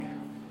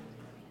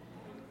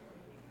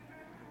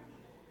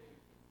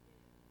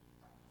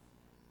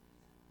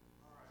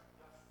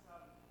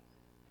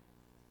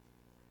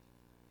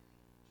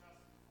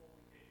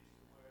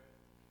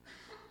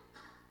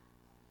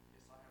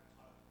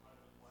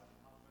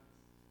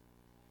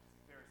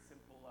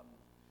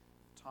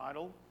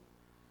title,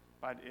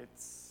 but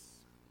it's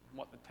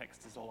what the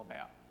text is all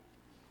about.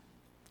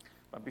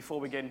 But before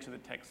we get into the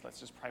text, let's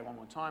just pray one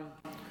more time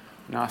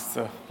and ask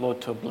the Lord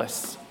to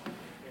bless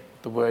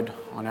the word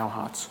on our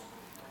hearts.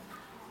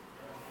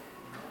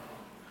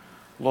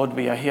 Lord,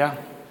 we are here,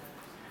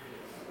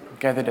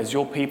 gathered as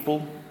your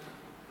people,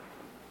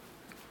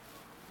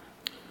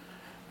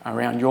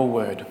 around your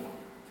word.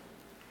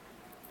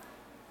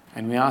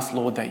 And we ask,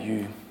 Lord, that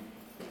you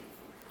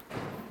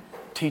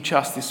teach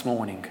us this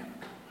morning.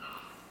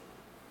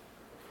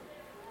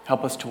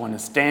 Help us to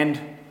understand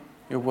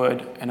your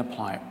word and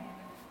apply it.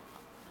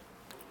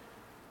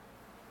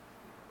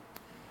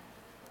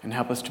 And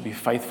help us to be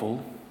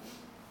faithful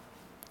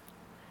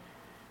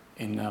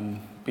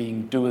in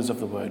being doers of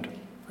the word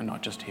and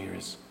not just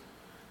hearers.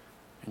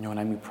 In your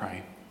name we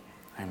pray.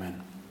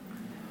 Amen.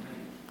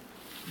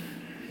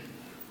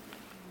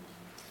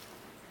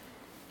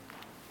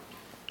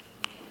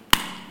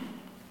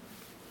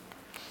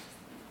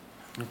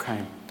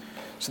 Okay,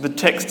 so the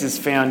text is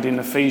found in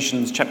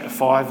Ephesians chapter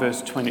 5,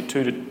 verse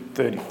 22 to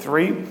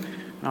 33,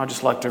 and I'd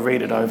just like to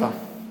read it over.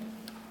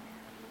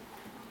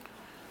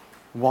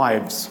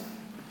 Wives,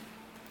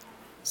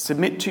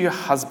 submit to your own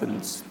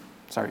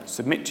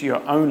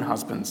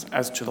husbands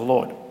as to the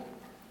Lord.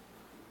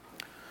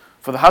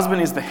 For the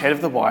husband is the head of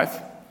the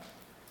wife,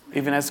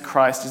 even as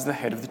Christ is the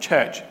head of the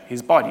church,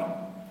 his body,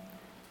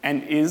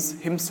 and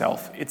is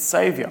himself its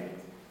Saviour.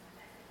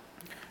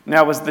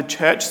 Now as the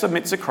church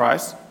submits to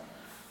Christ,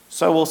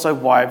 so also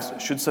wives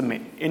should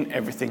submit in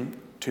everything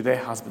to their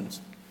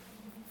husbands.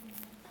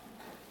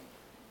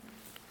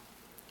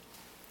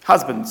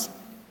 Husbands,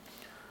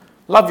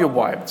 love your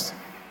wives,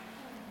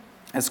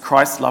 as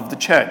Christ loved the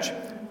church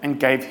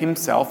and gave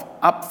himself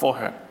up for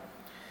her,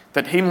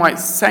 that he might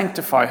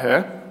sanctify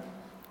her,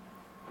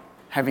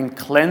 having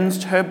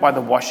cleansed her by the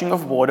washing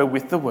of water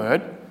with the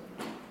word,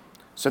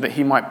 so that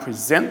he might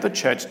present the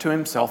church to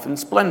himself in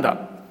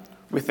splendour,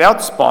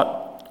 without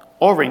spot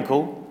or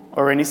wrinkle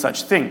or any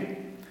such thing,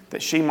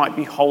 that she might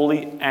be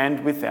holy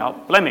and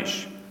without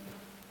blemish.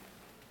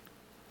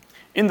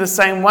 In the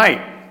same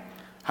way,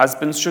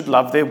 husbands should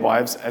love their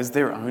wives as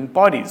their own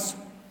bodies.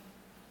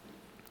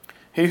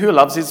 He who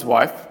loves his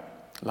wife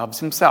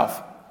loves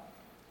himself.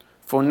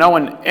 For no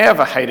one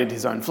ever hated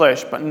his own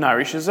flesh, but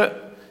nourishes it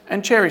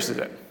and cherishes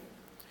it,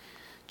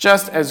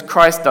 just as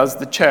Christ does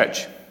the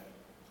church,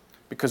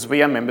 because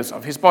we are members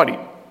of his body.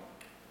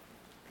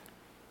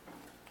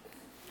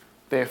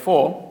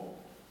 Therefore,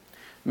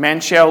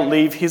 man shall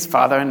leave his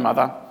father and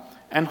mother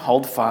and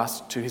hold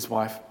fast to his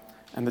wife,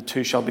 and the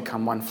two shall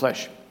become one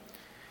flesh.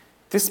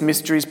 This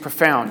mystery is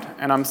profound,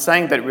 and I'm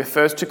saying that it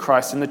refers to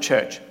Christ and the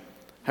church.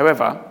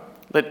 However,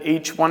 let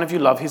each one of you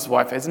love his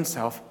wife as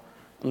himself,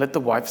 and let the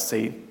wife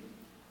see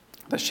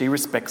that she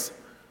respects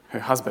her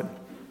husband.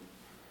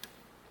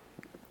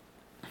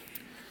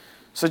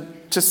 So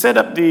to set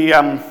up the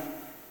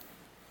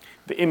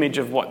image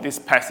of what this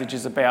passage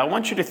is about, I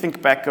want you to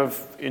think back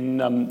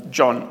in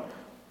John,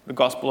 the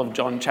Gospel of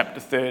John, chapter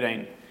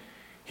 13.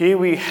 Here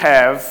we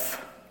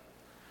have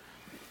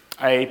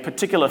a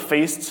particular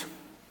feast.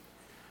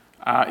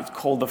 It's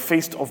called the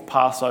Feast of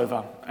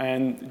Passover.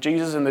 And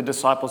Jesus and the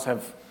disciples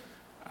have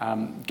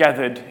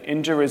gathered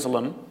in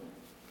Jerusalem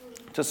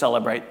to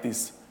celebrate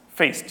this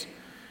feast.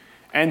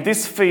 And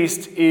this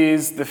feast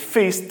is the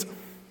feast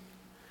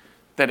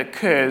that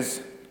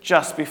occurs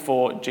just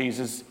before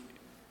Jesus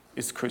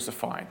is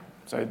crucified.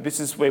 So this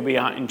is where we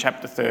are in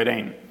chapter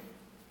 13.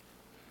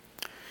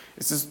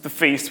 This is the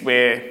feast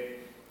where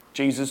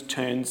Jesus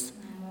turns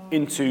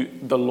into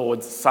the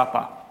Lord's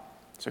Supper.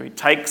 So he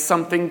takes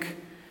something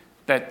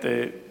that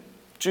the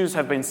Jews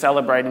have been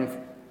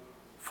celebrating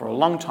for a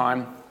long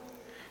time,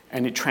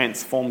 and he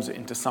transforms it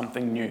into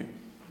something new.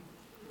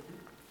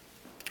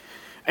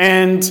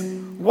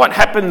 And what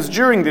happens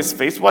during this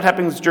feast, what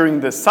happens during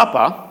the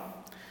supper,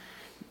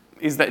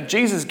 is that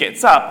Jesus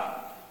gets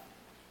up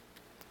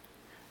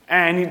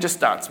and he just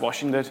starts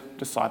washing the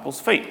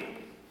disciples' feet.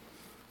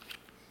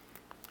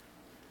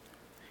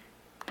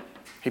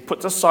 He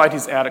puts aside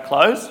his outer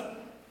clothes.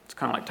 It's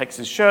kind of like takes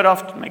his shirt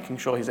off, making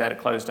sure his outer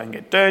clothes don't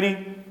get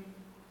dirty.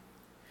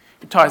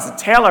 He ties a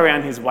towel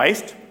around his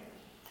waist,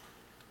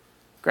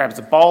 grabs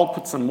a bowl,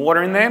 puts some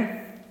water in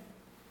there,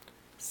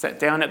 sat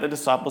down at the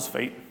disciples'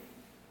 feet,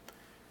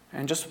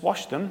 and just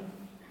washed them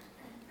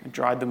and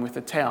dried them with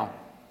a towel.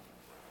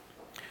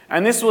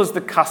 And this was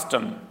the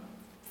custom.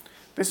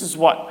 This is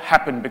what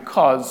happened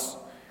because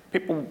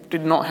people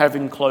did not have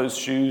enclosed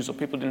shoes, or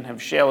people didn't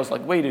have showers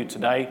like we do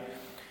today.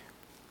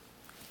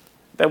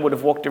 They would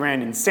have walked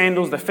around in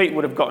sandals, their feet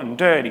would have gotten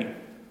dirty.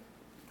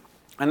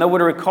 And they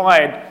would have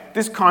required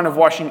this kind of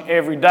washing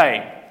every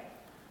day.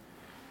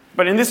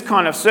 But in this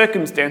kind of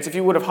circumstance, if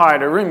you would have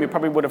hired a room, you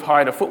probably would have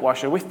hired a foot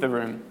washer with the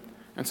room.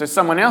 And so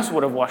someone else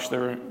would have washed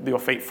your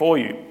feet for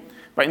you.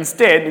 But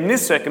instead, in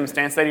this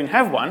circumstance, they didn't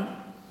have one.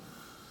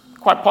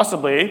 Quite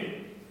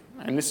possibly,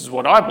 and this is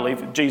what I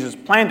believe, Jesus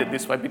planned it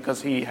this way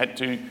because he had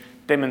to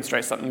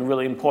demonstrate something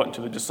really important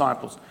to the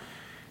disciples.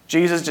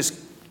 Jesus just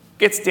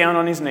gets down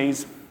on his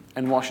knees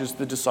and washes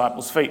the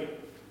disciples' feet.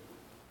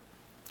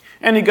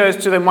 And he goes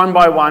to them one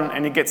by one,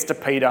 and he gets to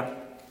Peter.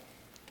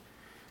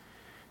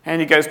 And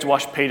he goes to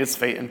wash Peter's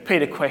feet. And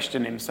Peter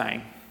questioned him,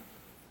 saying,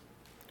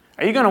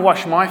 "Are you going to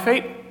wash my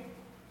feet?"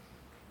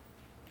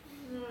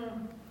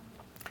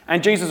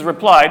 And Jesus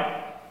replied,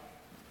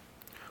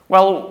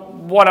 "Well,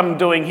 what I'm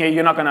doing here,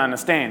 you're not going to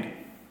understand.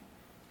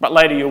 But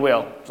later you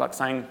will." It's like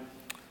saying,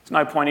 there's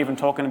no point even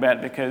talking about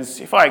it, because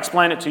if I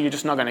explain it to you, you're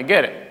just not going to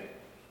get it.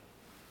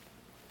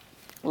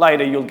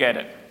 Later you'll get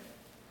it.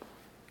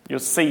 You'll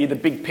see the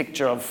big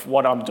picture of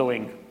what I'm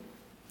doing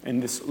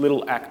in this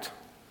little act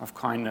of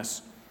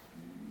kindness.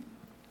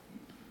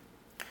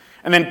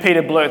 And then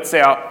Peter blurts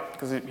out,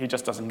 because he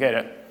just doesn't get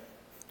it,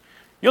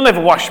 "You'll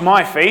never wash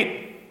my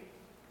feet.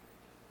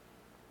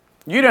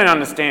 You don't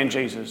understand,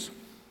 Jesus."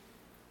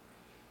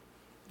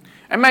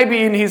 And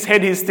maybe in his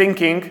head he's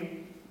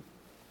thinking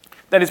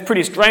that it's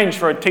pretty strange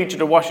for a teacher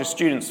to wash a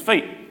student's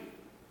feet.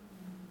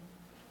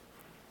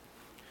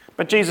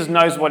 But Jesus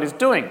knows what he's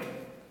doing.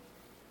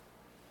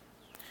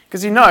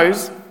 Because he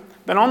knows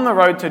that on the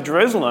road to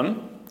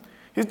Jerusalem,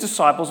 his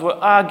disciples were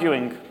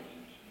arguing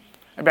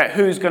about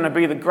who's going to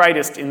be the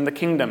greatest in the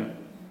kingdom,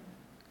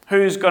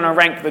 who's going to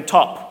rank the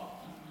top.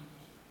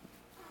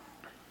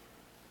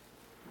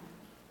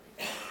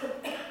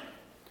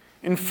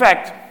 In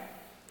fact,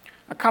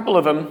 a couple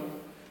of them,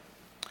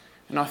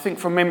 and I think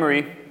from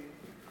memory,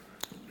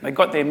 they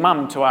got their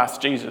mum to ask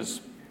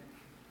Jesus.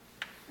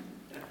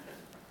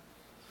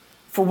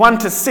 For one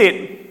to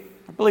sit,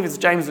 I believe it's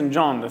James and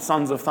John, the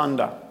sons of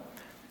thunder.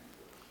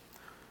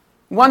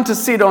 One to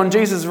sit on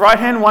Jesus' right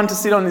hand, one to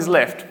sit on his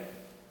left.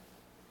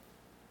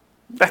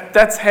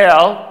 That's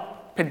how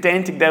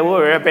pedantic they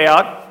were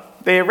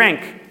about their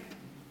rank.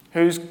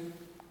 Who's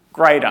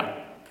greater?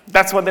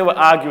 That's what they were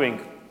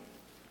arguing.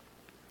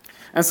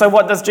 And so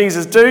what does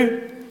Jesus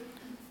do?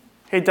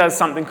 He does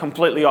something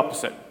completely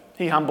opposite.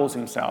 He humbles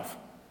himself.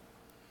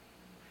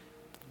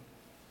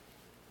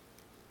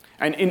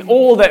 And in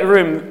all that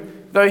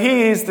room, though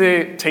he is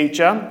the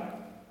teacher,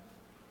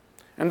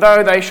 and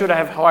though they should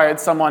have hired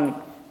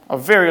someone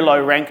of very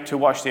low rank to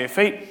wash their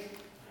feet,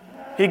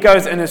 he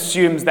goes and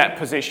assumes that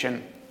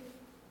position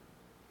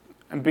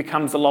and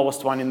becomes the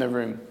lowest one in the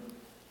room.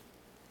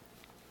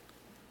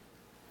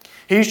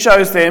 He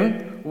shows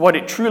them what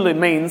it truly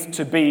means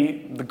to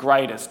be the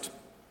greatest.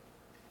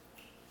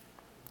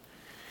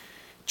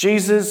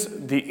 Jesus,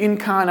 the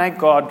incarnate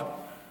God,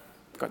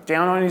 got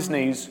down on his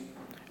knees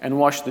and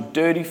washed the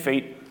dirty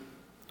feet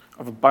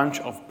of a bunch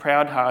of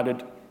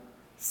proud-hearted,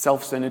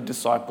 self-centered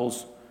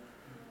disciples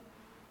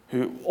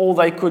who all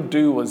they could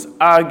do was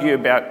argue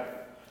about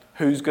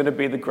who's going to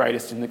be the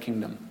greatest in the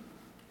kingdom.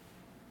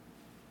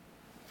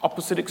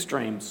 Opposite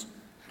extremes.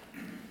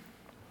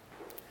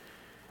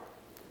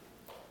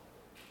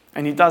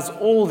 And he does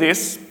all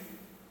this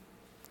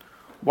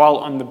while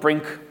on the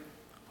brink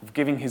of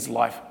giving his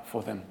life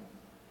for them.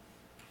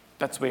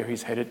 That's where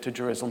he's headed, to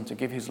Jerusalem, to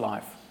give his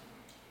life.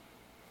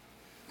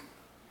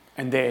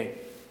 And there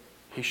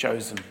he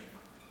shows them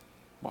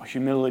what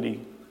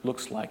humility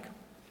looks like.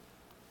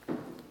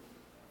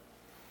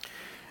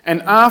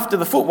 And after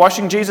the foot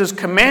washing, Jesus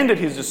commanded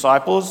his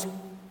disciples,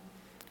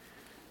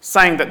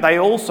 saying that they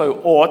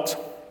also ought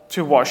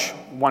to wash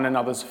one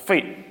another's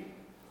feet.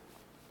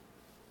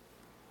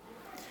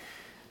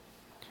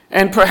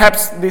 And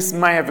perhaps this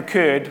may have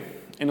occurred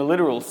in a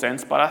literal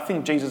sense, but I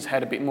think Jesus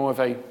had a bit more of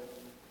a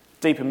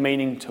deeper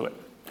meaning to it.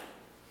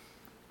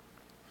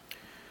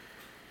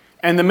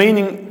 And the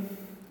meaning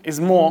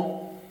is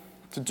more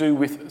to do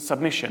with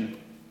submission.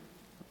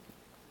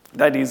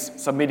 That is,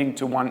 submitting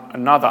to one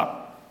another.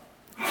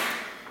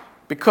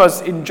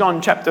 Because in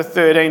John chapter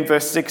 13,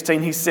 verse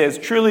 16, he says,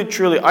 "Truly,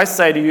 truly, I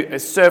say to you, a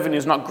servant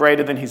is not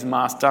greater than his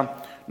master,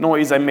 nor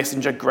is a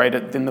messenger greater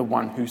than the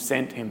one who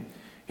sent him."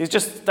 He's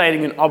just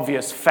stating an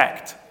obvious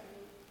fact.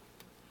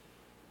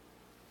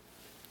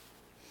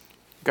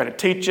 You've got a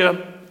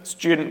teacher,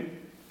 student,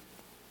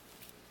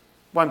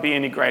 won't be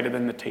any greater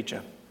than the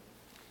teacher,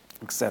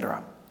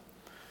 etc.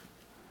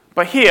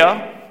 But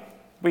here,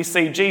 we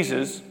see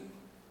Jesus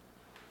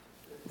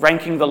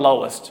ranking the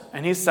lowest,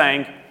 and he's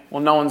saying,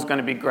 well, no one's going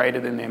to be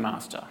greater than their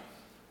master.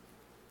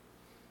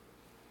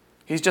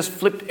 He's just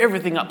flipped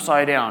everything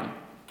upside down.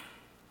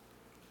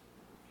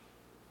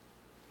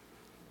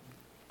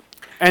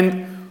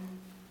 And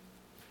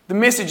the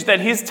message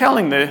that he's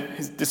telling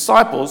his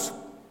disciples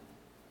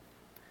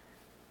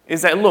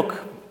is that,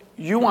 look,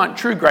 you want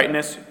true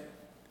greatness,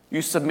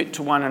 you submit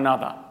to one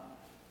another.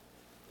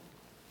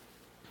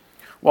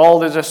 While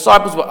the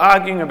disciples were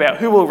arguing about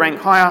who will rank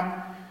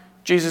higher,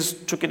 Jesus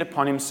took it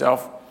upon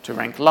himself to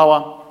rank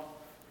lower.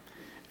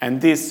 And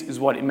this is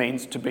what it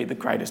means to be the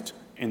greatest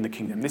in the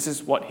kingdom. This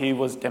is what he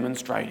was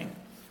demonstrating.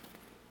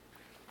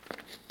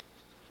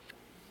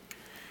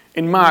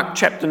 In Mark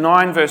chapter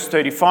 9, verse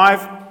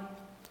 35,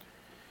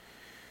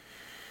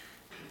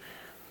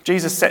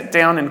 Jesus sat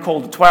down and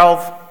called the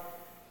 12,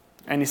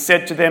 and he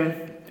said to them,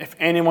 if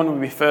anyone will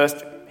be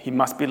first, he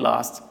must be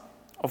last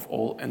of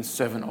all and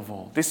servant of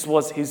all. This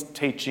was his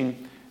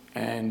teaching,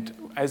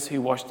 and as he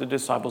washed the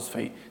disciples'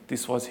 feet,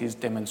 this was his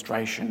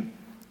demonstration.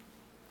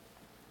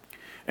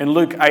 In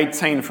Luke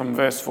 18 from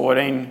verse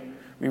 14,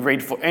 we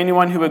read, "For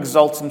anyone who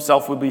exalts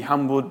himself will be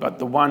humbled, but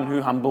the one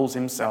who humbles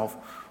himself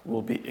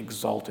will be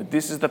exalted."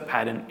 This is the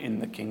pattern in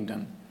the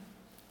kingdom.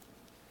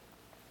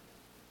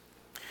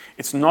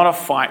 It's not a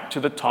fight to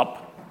the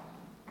top.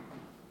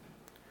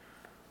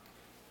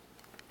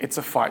 It's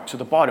a fight to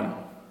the bottom.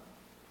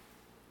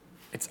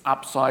 It's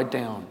upside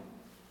down.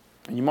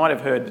 And you might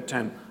have heard the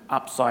term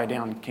upside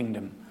down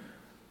kingdom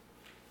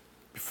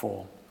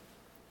before.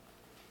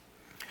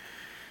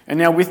 And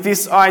now with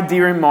this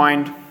idea in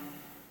mind,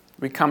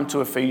 we come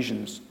to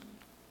Ephesians.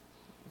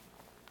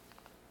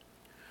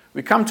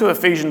 We come to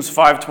Ephesians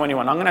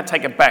 5:21. I'm going to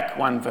take it back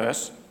one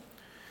verse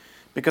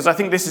because I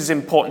think this is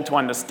important to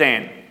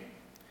understand.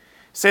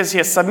 It says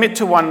here, "Submit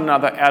to one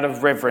another out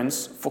of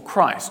reverence for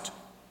Christ."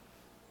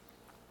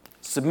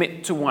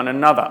 Submit to one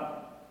another.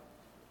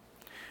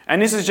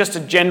 And this is just a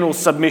general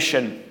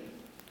submission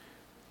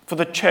for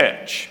the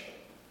church.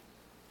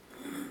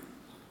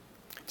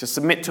 To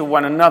submit to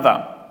one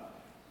another.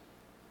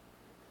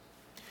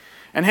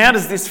 And how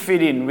does this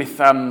fit in with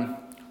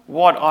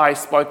what I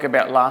spoke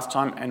about last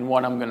time and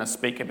what I'm going to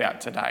speak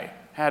about today?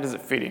 How does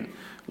it fit in?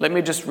 Let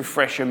me just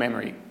refresh your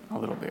memory a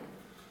little bit.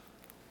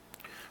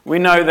 We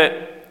know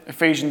that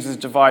Ephesians is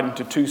divided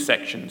into two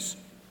sections.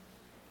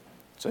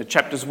 So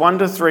chapters 1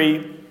 to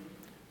 3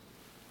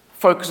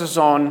 focuses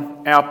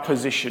on our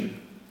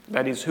position,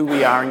 that is who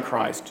we are in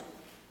Christ,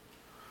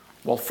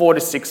 while 4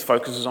 to 6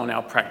 focuses on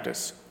our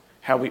practice,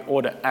 how we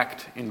ought to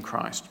act in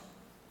Christ.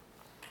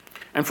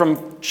 And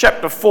from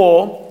chapter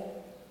 4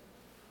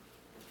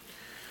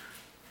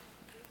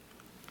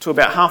 to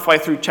about halfway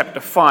through chapter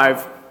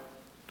 5,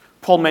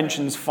 Paul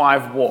mentions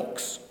 5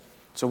 walks.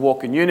 So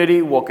walk in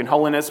unity, walk in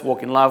holiness,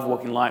 walk in love,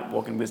 walk in light,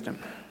 walk in wisdom.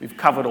 We've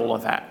covered all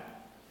of that.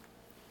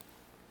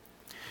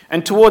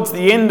 And towards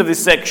the end of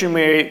this section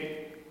where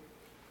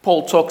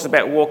Paul talks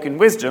about walk in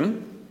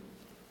wisdom,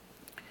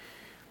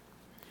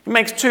 he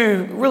makes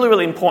 2 really,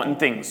 really important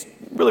things,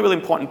 really, really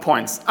important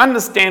points.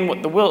 Understand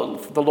what the will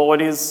of the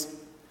Lord is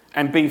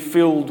and be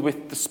filled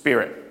with the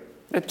Spirit.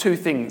 They're 2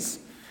 things.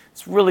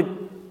 It's really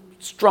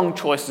strong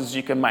choices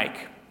you can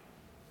make.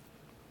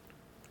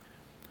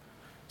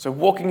 So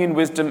walking in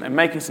wisdom and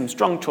making some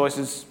strong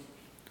choices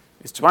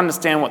is to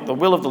understand what the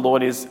will of the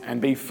Lord is and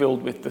be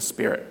filled with the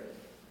Spirit.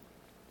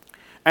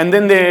 And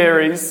then there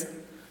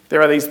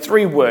are these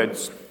 3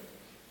 words,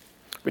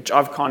 which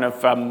I've kind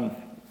of,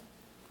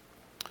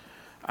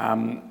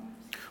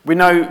 we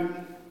know,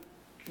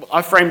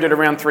 I framed it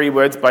around 3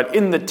 words, but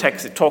in the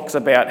text it talks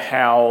about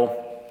how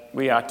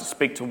we are to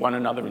speak to one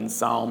another in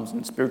psalms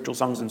and spiritual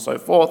songs and so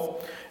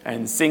forth,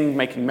 and sing,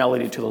 making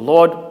melody to the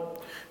Lord.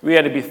 We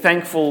are to be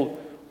thankful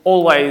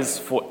always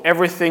for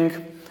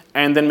everything,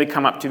 and then we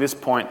come up to this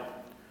point.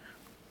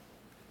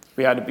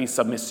 We are to be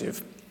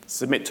submissive,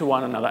 submit to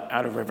one another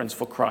out of reverence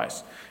for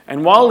Christ.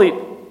 And while it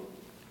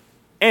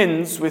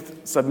ends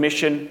with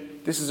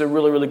submission, this is a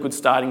really, really good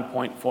starting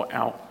point for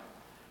our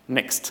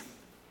next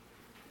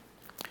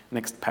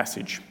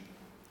passage,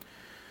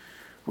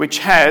 which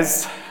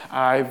has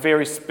a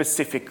very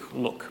specific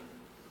look.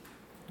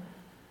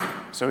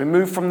 So we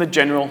move from the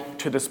general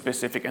to the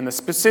specific, and the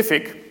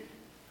specific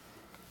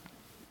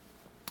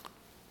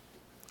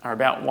are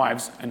about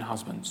wives and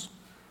husbands.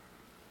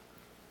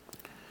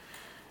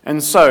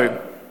 And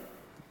so,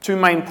 2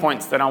 main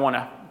points that I want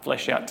to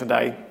flesh out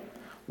today.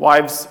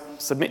 Wives,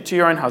 submit to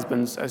your own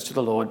husbands as to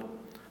the Lord.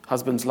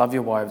 Husbands, love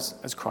your wives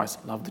as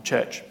Christ loved the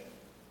church.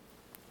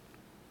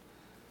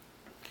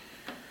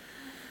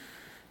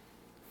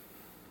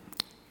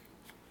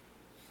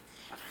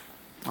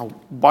 Oh,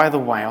 by the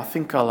way, I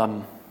think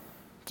I'll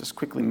just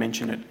quickly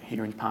mention it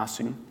here in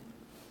passing.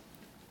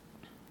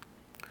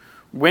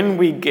 When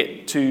we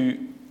get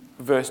to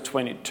verse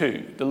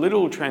 22, the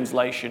literal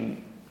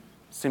translation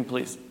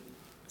simply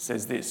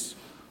says this: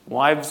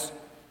 "Wives,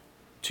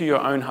 to your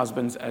own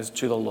husbands as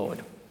to the Lord."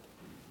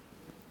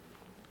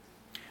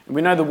 And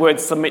we know the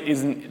word submit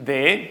isn't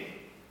there,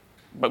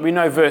 but we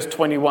know verse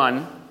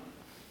 21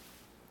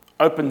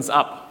 opens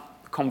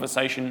up the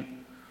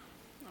conversation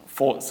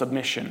for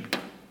submission.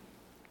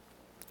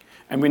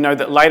 And we know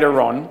that later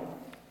on,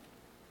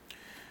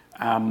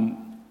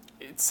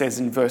 it says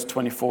in verse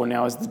 24,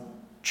 "Now as the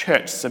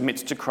church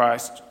submits to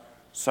Christ,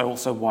 so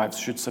also wives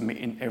should submit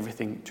in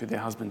everything to their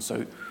husbands."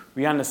 So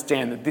we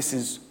understand that this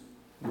is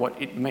what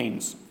it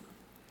means.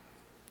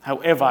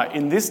 However,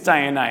 in this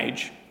day and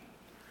age,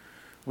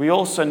 we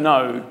also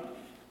know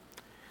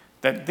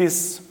that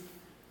this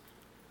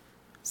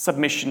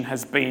submission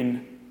has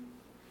been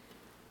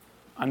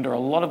under a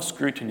lot of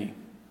scrutiny.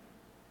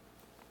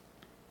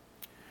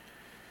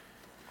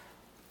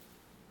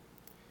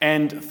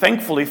 And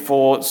thankfully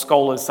for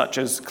scholars such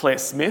as Claire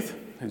Smith,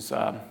 who's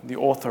the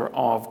author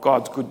of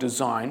God's Good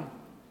Design.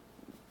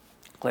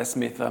 Claire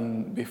Smith,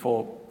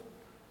 before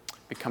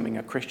becoming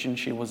a Christian,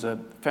 she was a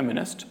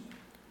feminist.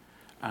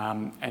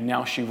 And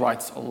now she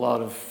writes a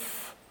lot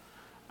of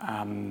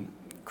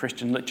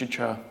Christian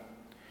literature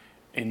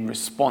in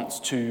response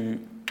to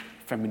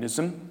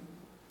feminism.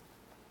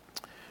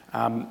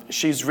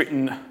 She's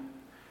written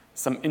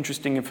some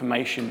interesting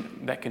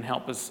information that can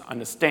help us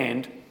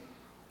understand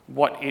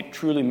what it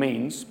truly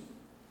means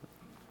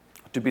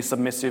to be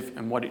submissive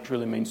and what it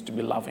truly means to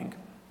be loving.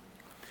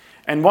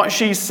 And what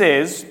she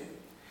says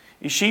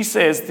is, she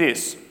says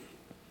this: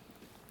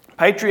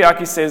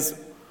 patriarchy says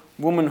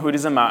womanhood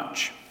is a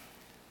march.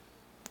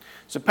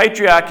 So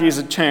patriarchy is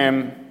a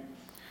term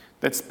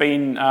that's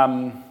been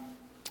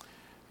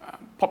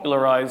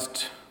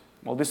popularized,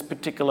 well, this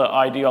particular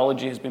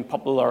ideology has been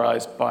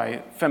popularized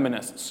by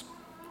feminists,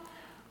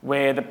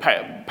 where the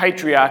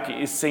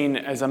patriarchy is seen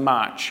as a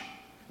march.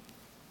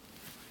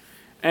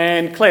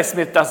 And Claire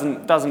Smith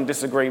doesn't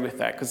disagree with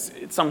that, because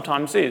it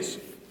sometimes is.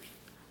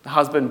 The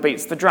husband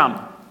beats the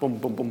drum, boom,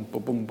 boom, boom,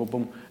 boom, boom, boom,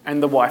 boom,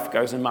 and the wife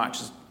goes and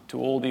marches to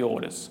all the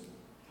orders.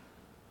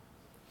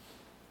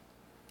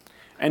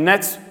 And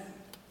that's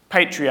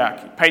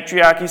patriarchy.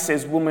 Patriarchy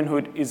says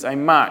womanhood is a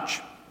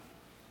march.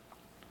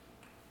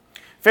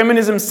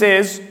 Feminism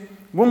says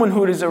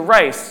womanhood is a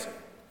race.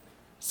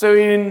 So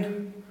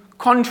in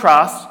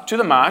contrast to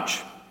the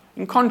march,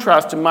 in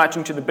contrast to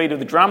marching to the beat of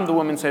the drum, the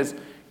woman says,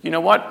 you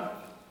know what?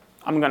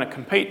 I'm going to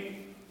compete.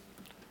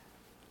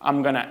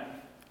 I'm going to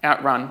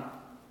outrun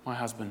my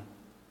husband.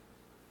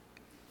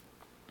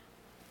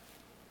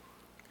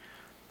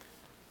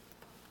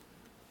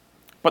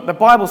 But the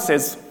Bible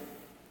says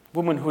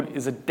womanhood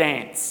is a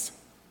dance.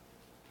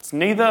 It's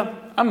neither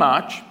a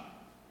march,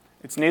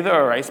 it's neither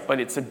a race, but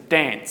it's a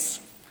dance.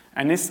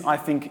 And this, I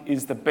think,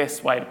 is the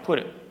best way to put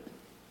it.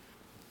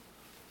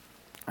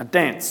 A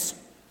dance.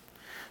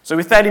 So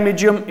with that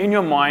image in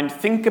your mind,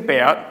 think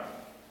about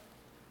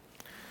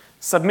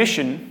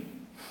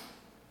submission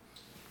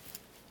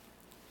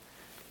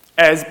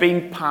as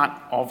being part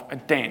of a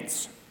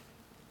dance.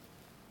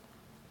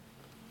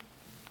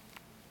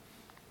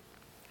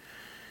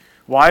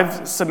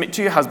 Wives, submit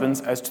to your husbands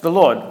as to the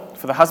Lord,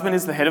 for the husband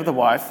is the head of the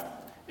wife,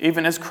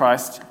 even as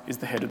Christ is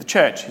the head of the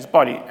church, his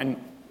body,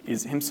 and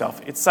is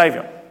himself its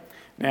Saviour.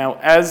 Now,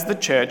 as the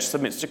church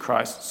submits to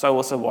Christ, so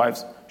also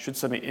wives should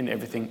submit in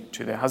everything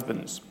to their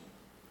husbands.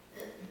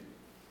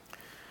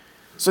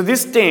 So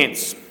this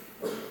dance,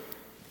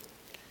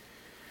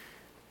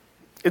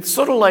 it's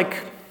sort of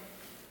like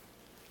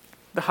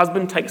the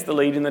husband takes the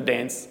lead in the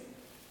dance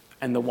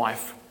and the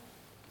wife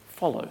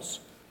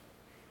follows.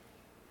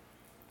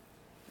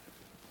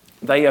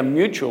 They are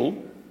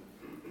mutual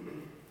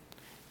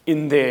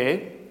in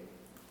their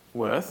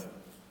worth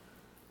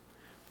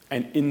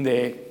and in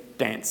their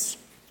dance.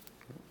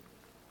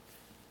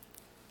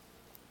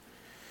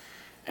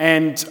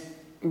 And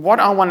what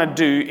I want to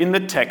do in the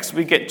text,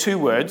 we get two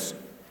words.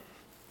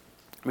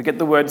 We get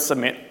the word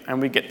submit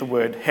and we get the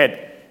word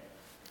head,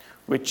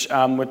 which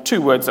were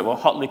two words that were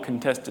hotly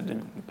contested in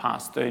the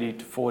past 30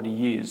 to 40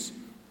 years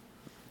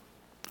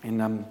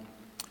in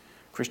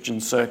Christian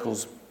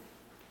circles.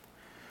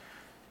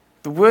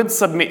 The word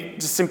submit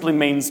just simply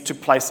means to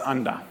place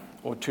under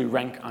or to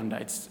rank under.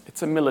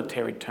 It's a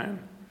military term.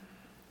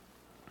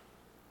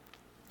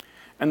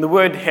 And the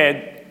word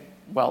head,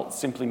 well,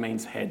 simply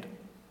means head,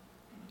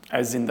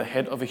 as in the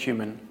head of a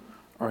human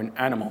or an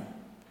animal.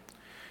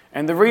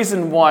 And the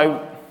reason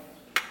why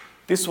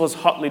this was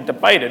hotly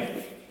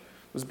debated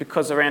was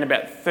because around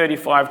about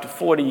 35 to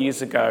 40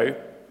 years ago,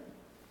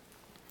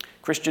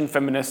 Christian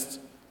feminists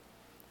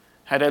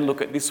had a look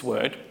at this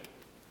word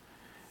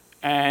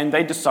and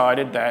they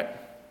decided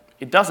that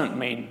it doesn't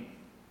mean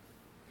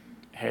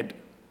head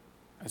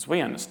as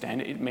we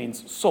understand it, it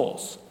means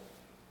source.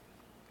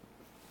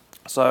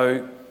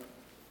 So,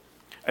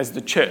 as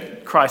the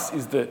church, Christ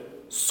is the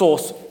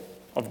source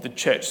of the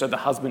church, so the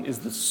husband is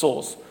the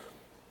source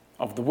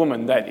of the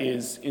woman. That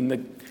is,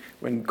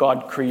 when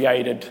God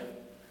created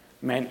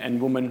man and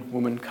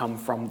woman come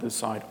from the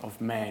side of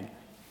man.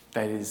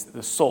 That is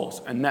the source,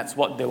 and that's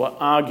what they were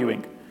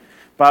arguing.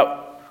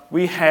 But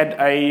we had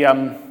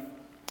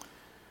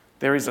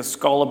there is a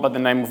scholar by the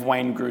name of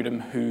Wayne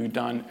Grudem who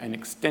done an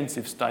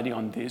extensive study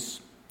on this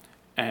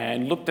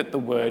and looked at the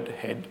word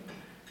head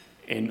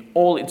in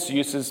all its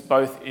uses,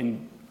 both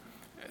in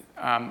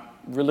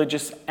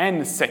religious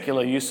and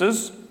secular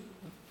uses,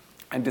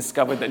 and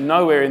discovered that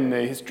nowhere in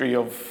the history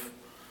of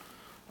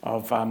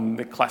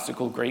the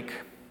classical Greek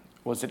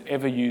was it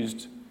ever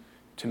used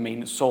to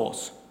mean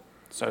source.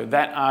 So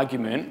that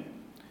argument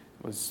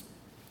was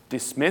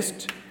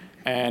dismissed,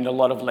 and a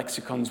lot of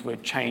lexicons were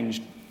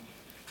changed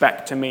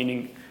back to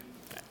meaning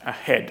a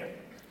head,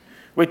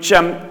 which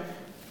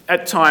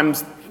at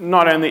times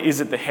not only is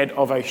it the head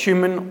of a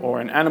human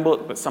or an animal,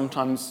 but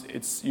sometimes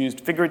it's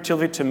used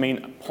figuratively to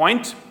mean a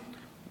point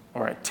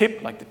or a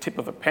tip, like the tip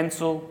of a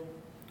pencil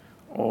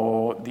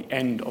or the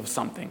end of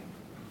something.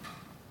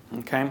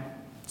 Okay?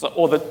 So,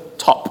 or the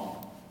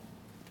top.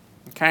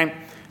 Okay?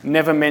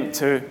 Never meant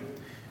to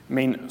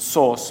mean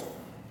source.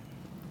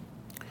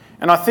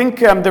 And I think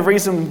the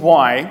reason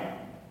why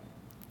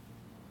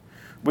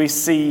we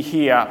see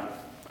here,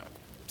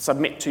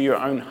 submit to your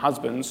own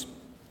husbands,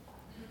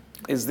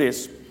 is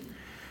this.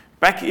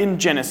 Back in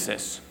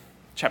Genesis,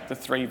 chapter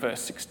 3,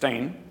 verse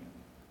 16,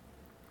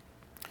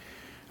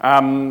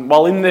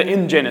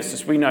 in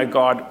Genesis, we know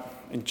God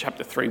in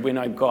chapter 3, we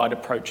know God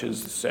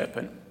approaches the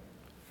serpent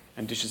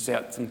and dishes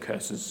out some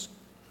curses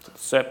to the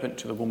serpent,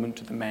 to the woman,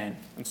 to the man,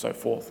 and so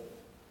forth,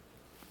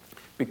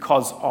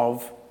 because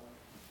of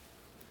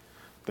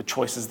the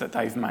choices that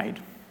they've made.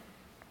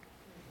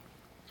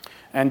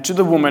 And to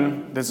the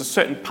woman, there's a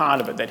certain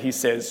part of it that he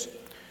says,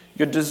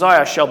 "Your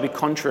desire shall be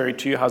contrary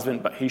to your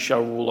husband, but he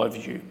shall rule over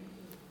you."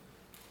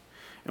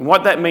 And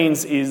what that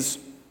means is,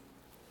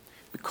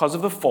 because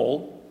of the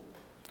fall,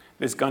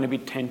 there's going to be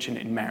tension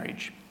in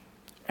marriage.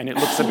 And it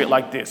looks a bit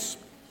like this,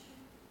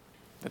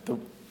 that the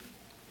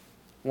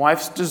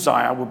wife's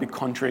desire will be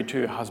contrary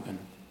to her husband,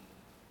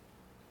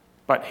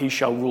 but he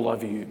shall rule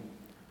over you.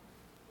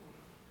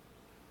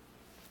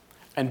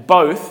 And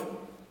both,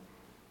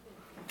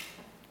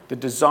 the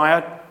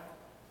desire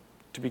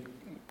to be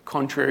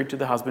contrary to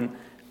the husband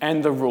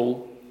and the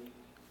rule,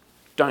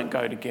 don't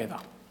go together.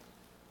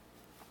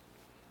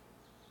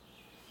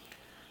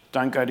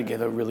 Don't go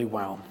together really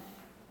well.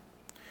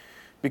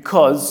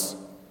 Because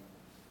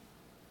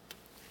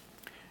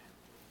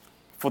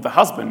for the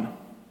husband,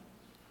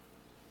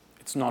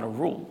 it's not a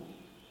rule.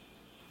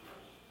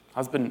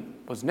 Husband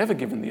was never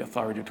given the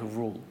authority to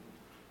rule.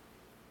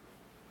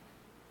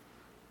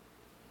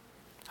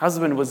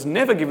 Husband was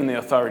never given the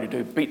authority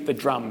to beat the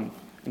drum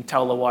and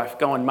tell the wife,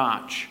 "Go and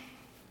march.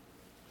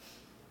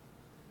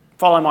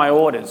 Follow my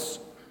orders."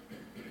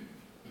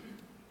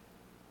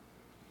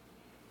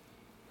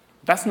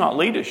 That's not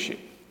leadership.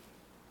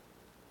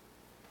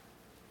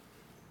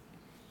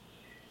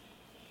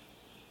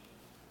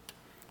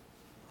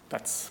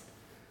 That's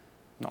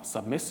not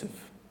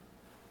submissive.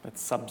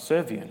 That's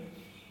subservient.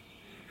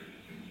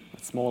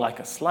 It's more like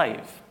a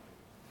slave.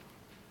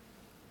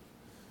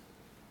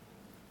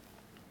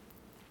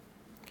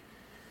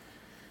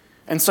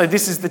 And so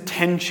this is the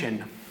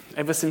tension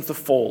ever since the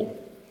fall.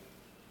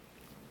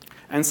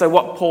 And so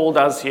what Paul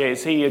does here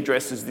is he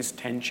addresses this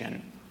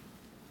tension.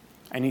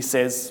 And he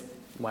says,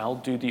 well,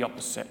 do the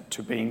opposite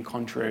to being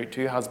contrary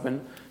to your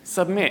husband.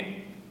 Submit.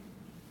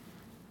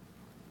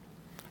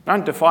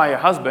 Don't defy your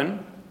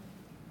husband.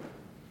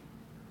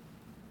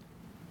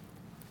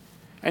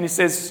 And he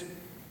says,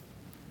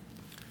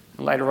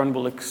 later on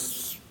we'll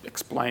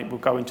explain, we'll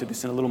go into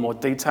this in a little more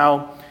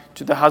detail,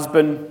 to the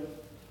husband,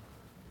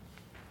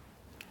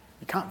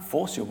 you can't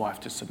force your wife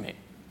to submit.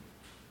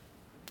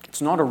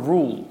 It's not a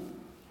rule.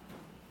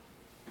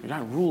 You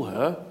don't rule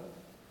her.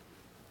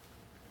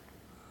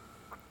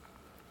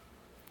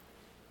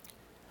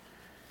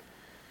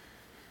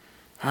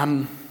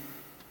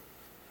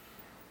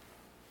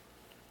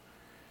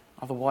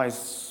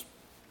 Otherwise,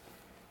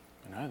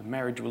 the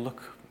marriage will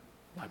look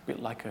a bit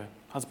like a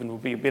husband will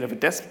be a bit of a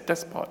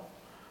despot.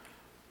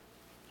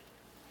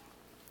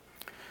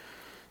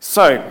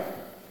 So,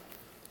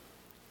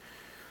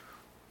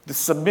 the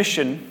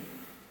submission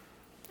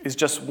is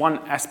just one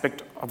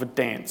aspect of a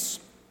dance.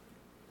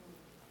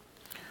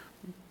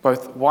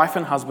 Both wife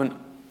and husband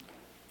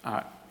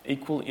are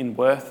equal in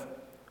worth,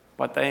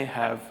 but they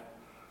have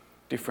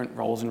different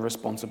roles and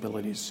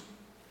responsibilities.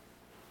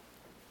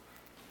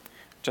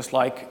 Just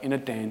like in a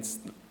dance,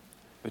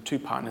 the two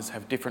partners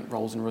have different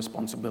roles and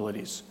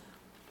responsibilities.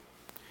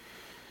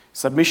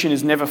 Submission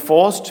is never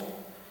forced.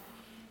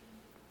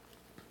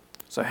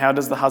 So how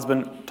does the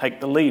husband take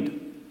the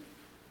lead?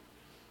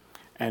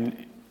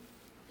 And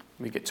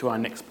we get to our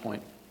next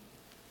point.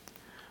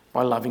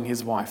 By loving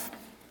his wife.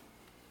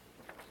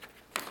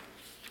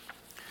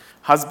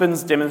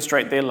 Husbands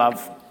demonstrate their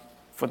love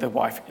for their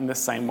wife in the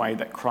same way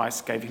that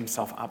Christ gave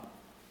himself up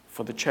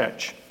for the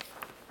church.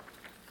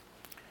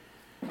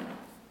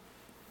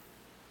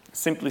 It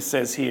simply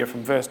says here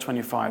from verse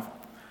 25,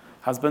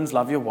 husbands,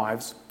 love your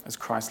wives as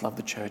Christ loved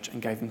the church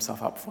and gave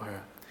himself up for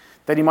her,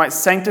 that he might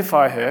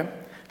sanctify her,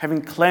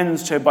 having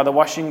cleansed her by the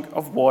washing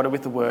of water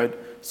with the word,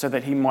 so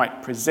that he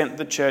might present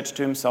the church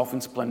to himself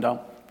in splendor,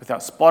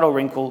 without spot or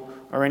wrinkle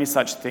or any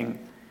such thing,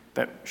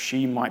 that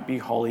she might be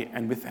holy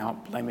and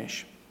without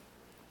blemish.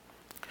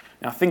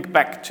 Now think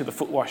back to the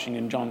foot washing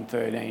in John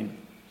 13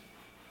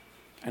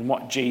 and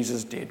what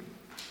Jesus did.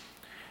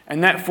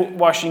 And that foot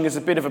washing is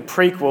a bit of a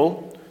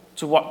prequel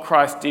to what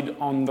Christ did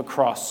on the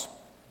cross.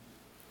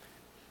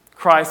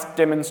 Christ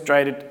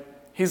demonstrated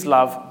his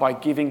love by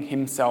giving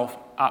himself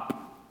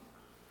up.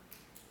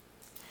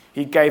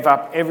 He gave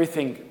up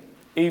everything,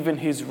 even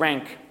his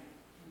rank.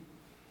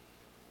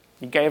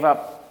 He gave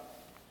up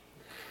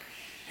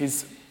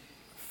his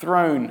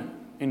throne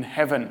in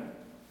heaven.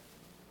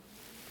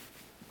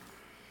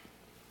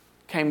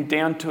 Came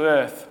down to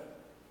earth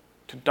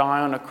to die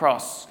on a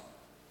cross,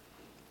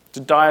 to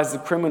die as a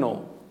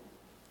criminal.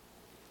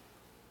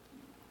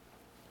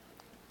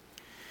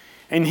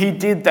 And he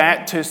did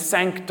that to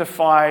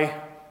sanctify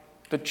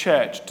the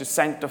church, to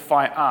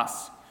sanctify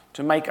us,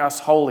 to make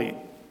us holy,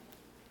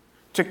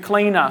 to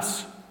clean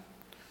us,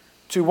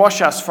 to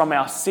wash us from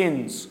our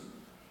sins,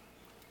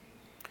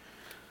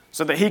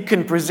 so that he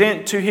can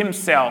present to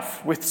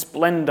himself with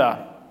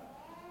splendor.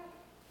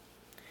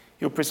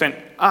 He'll present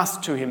us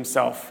to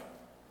himself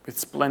with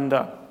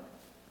splendor,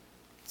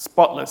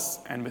 spotless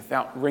and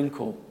without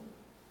wrinkle,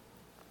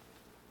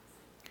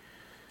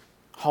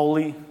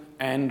 holy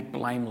and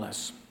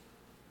blameless.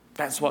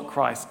 That's what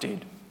Christ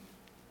did.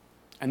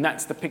 And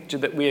that's the picture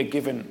that we are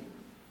given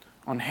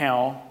on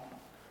how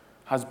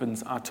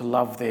husbands are to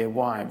love their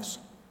wives.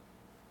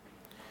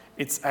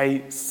 It's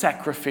a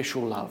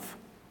sacrificial love.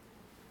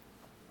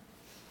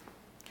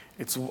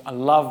 It's a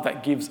love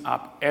that gives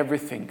up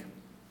everything.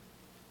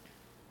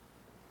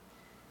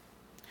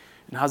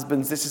 And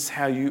husbands, this is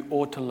how you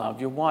ought to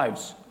love your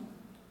wives.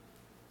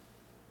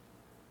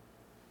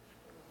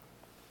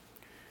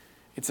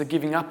 It's a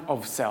giving up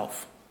of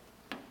self.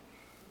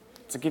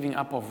 It's a giving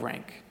up of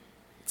rank.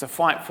 It's a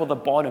fight for the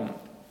bottom.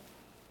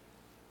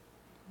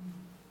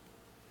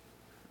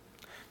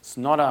 It's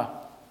not a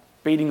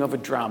beating of a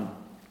drum.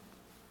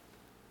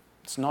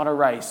 It's not a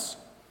race.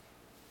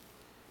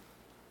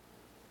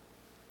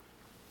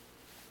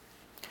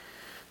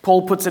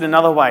 Paul puts it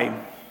another way.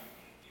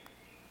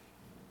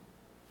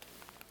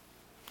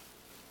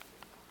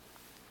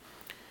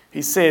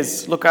 He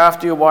says, look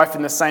after your wife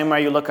in the same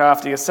way you look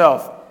after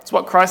yourself. It's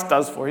what Christ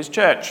does for his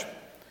church.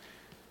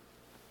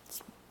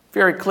 It's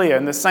very clear.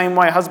 In the same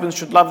way, husbands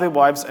should love their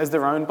wives as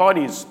their own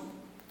bodies.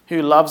 He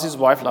who loves his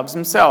wife loves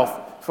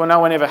himself. For no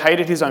one ever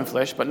hated his own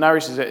flesh, but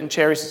nourishes it and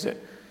cherishes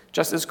it,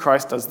 just as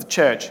Christ does the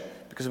church,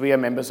 because we are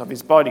members of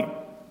his body.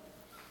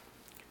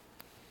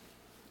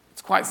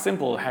 It's quite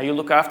simple. How you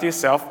look after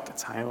yourself,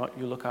 that's how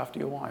you look after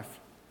your wife.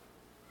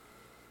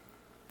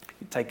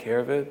 You take care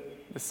of her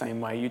the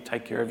same way you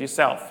take care of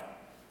yourself.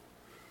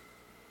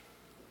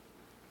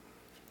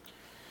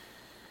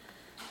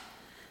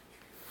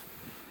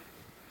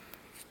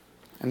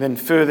 And then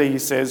further he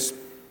says,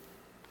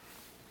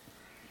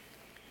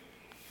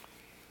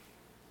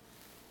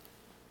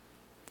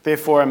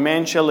 therefore a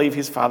man shall leave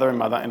his father and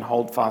mother and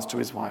hold fast to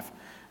his wife,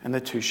 and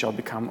the two shall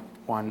become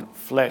one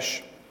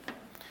flesh.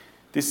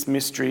 This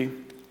mystery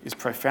is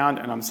profound,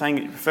 and I'm saying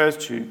it refers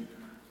to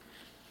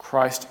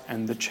Christ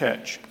and the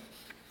church.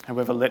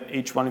 However, let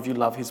each one of you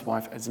love his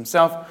wife as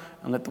himself,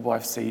 and let the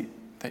wife see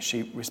that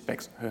she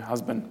respects her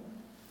husband.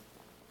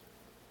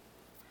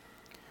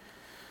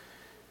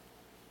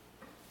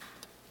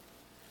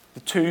 The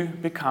two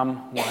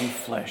become one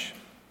flesh.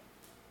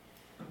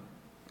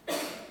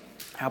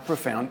 How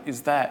profound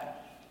is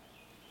that?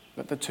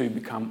 That the two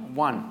become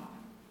one.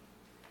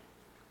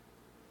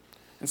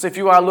 And so if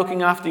you are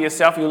looking after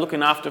yourself, you're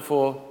looking after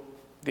for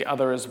the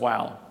other as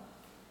well.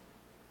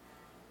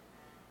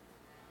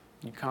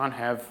 You can't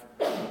have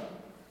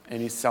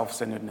any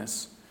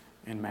self-centeredness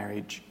in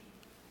marriage.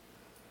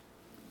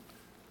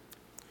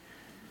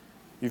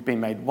 You've been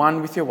made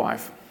one with your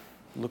wife.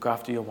 Look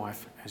after your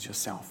wife as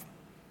yourself.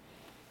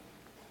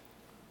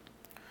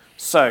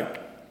 So,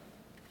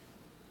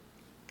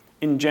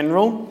 in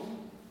general,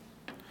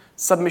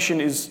 submission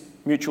is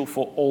mutual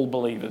for all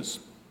believers.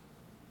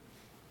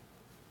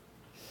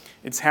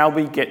 It's how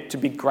we get to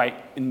be great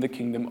in the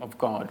kingdom of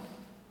God.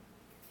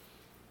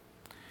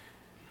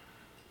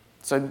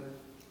 So,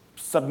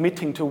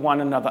 submitting to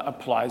one another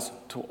applies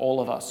to all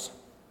of us.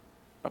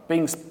 But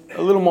being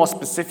a little more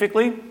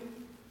specifically,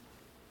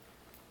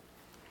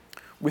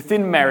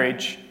 within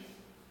marriage,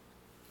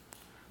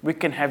 we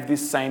can have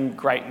this same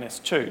greatness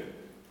too.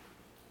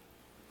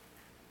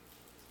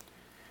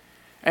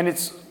 And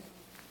it's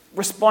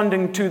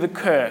responding to the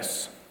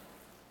curse.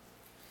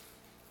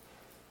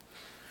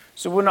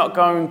 So we're not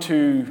going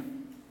to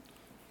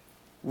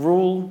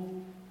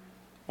rule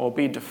or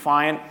be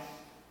defiant.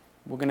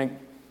 We're going to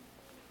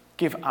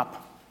give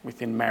up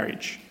within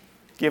marriage,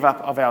 give up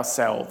of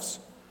ourselves.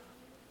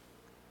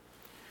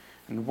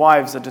 And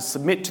wives are to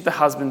submit to the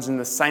husbands in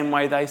the same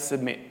way they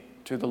submit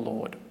to the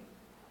Lord.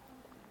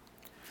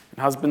 And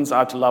husbands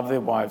are to love their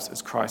wives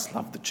as Christ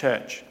loved the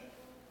church.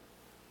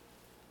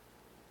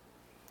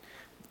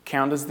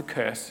 Counters the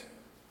curse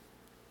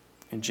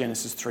in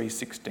Genesis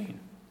 3:16.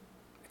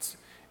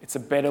 It's a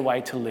better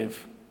way to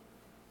live.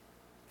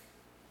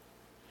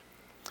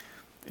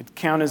 It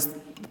counters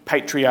the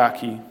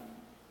patriarchy,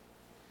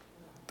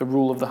 the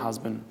rule of the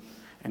husband,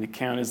 and it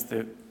counters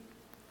the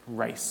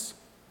race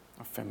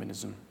of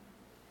feminism.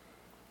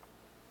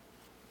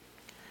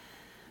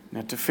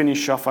 Now, to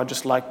finish off, I'd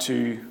just like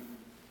to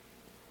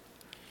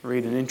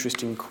read an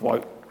interesting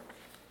quote.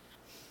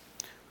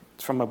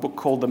 It's from a book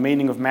called The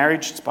Meaning of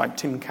Marriage. It's by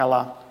Tim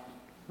Keller.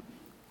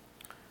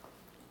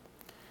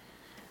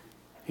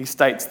 He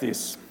states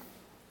this: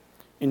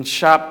 in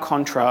sharp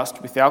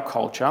contrast with our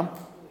culture,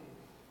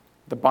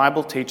 the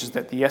Bible teaches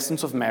that the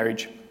essence of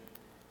marriage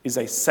is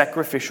a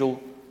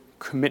sacrificial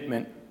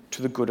commitment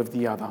to the good of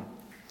the other.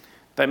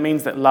 That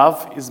means that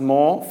love is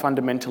more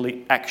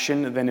fundamentally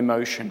action than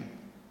emotion.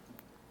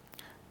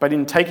 But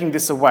in taking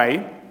this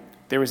away,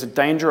 there is a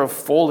danger of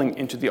falling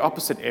into the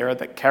opposite error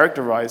that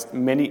characterized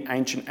many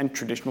ancient and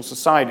traditional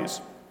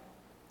societies.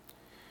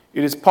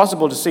 It is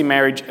possible to see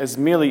marriage as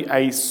merely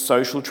a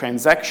social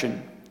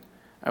transaction,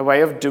 a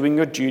way of doing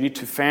your duty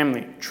to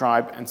family,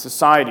 tribe, and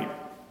society.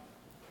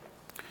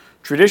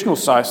 Traditional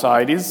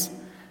societies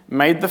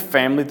made the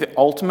family the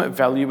ultimate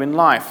value in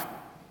life.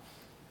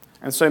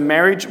 And so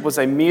marriage was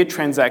a mere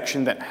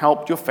transaction that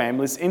helped your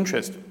family's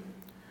interest.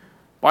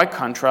 By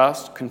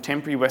contrast,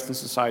 contemporary Western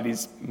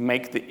societies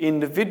make the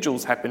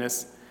individual's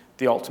happiness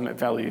the ultimate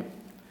value,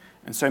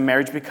 and so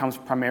marriage becomes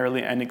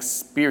primarily an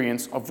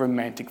experience of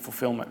romantic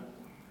fulfillment.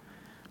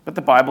 But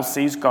the Bible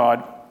sees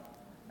God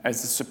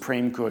as the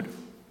supreme good,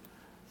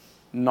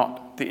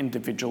 not the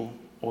individual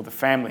or the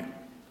family.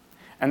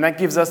 And that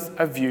gives us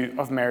a view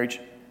of marriage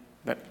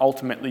that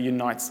ultimately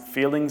unites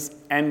feelings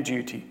and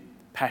duty,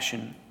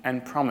 passion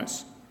and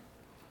promise.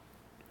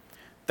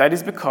 That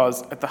is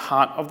because at the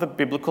heart of the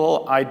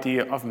biblical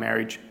idea of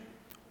marriage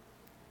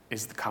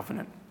is the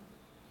covenant.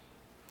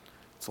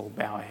 Let's all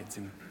bow our heads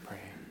in prayer.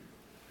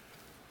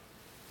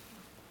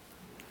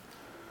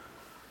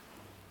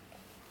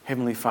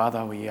 Heavenly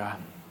Father, we are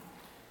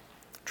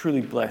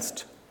truly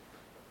blessed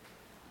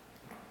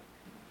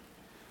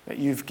that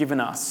you've given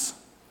us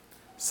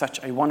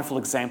such a wonderful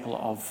example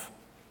of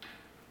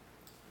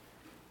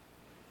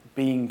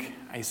being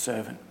a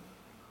servant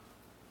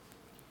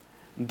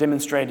and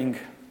demonstrating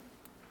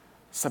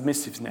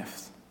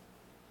submissiveness.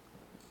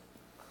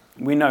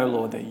 We know,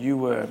 Lord, that you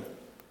were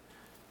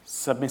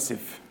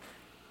submissive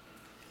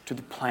to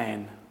the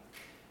plan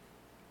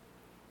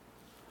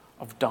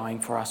of dying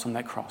for us on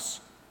that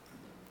cross.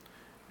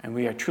 And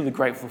we are truly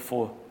grateful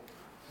for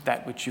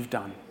that which you've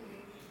done.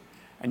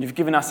 And you've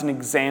given us an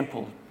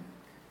example,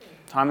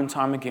 time and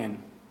time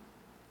again,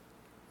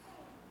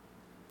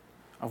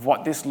 of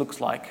what this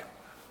looks like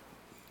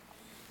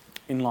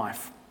in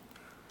life.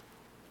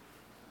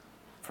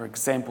 For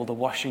example, the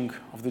washing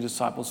of the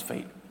disciples'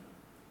 feet.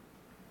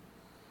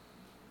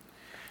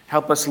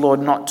 Help us, Lord,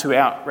 not to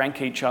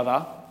outrank each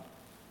other,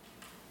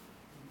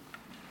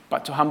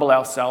 but to humble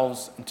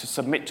ourselves and to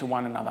submit to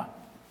one another,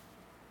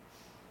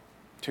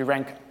 to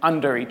rank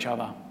under each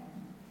other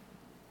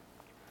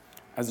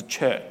as a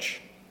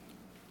church.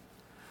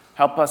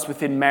 Help us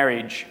within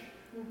marriage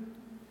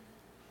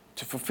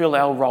to fulfill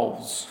our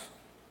roles,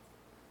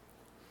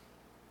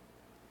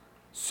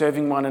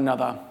 serving one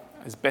another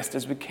as best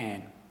as we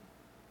can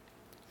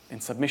in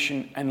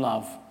submission and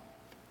love,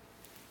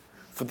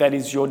 for that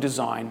is your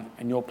design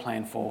and your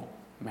plan for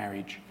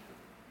marriage.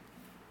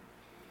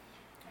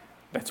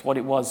 That's what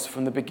it was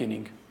from the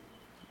beginning.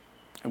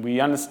 And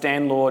we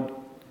understand, Lord,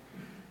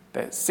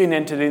 that sin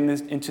entered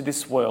into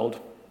this world,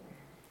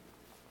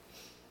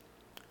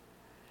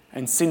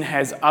 and sin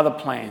has other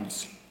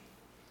plans.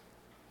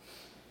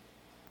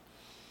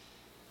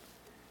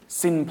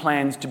 Sin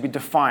plans to be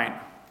defiant.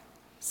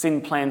 Sin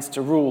plans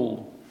to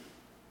rule.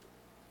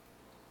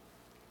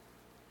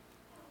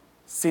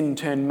 Sin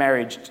turned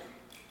marriage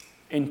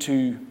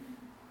into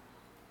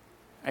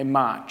a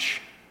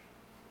march,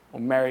 or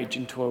marriage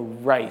into a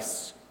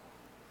race.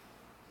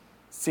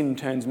 Sin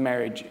turns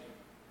marriage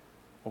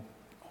or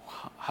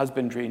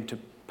husbandry into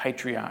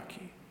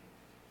patriarchy.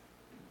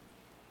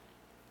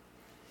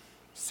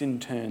 Sin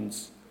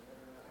turns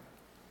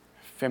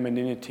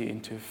femininity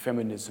into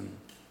feminism.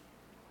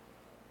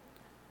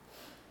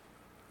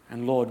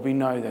 And Lord, we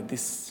know that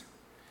this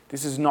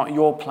is not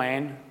your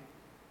plan.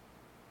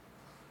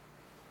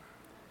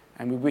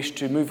 And we wish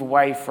to move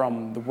away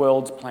from the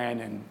world's plan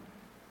and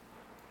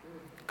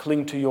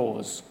cling to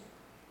yours.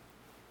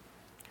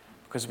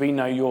 Because we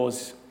know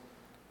yours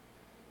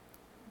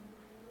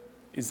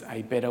is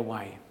a better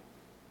way.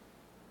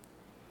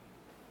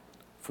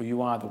 For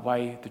you are the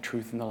way, the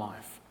truth, and the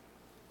life.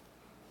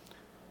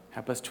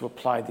 Help us to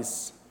apply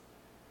this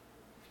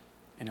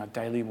in our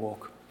daily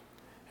walk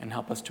and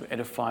help us to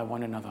edify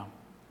one another.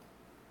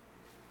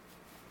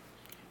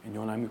 In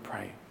your name we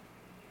pray.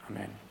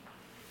 Amen.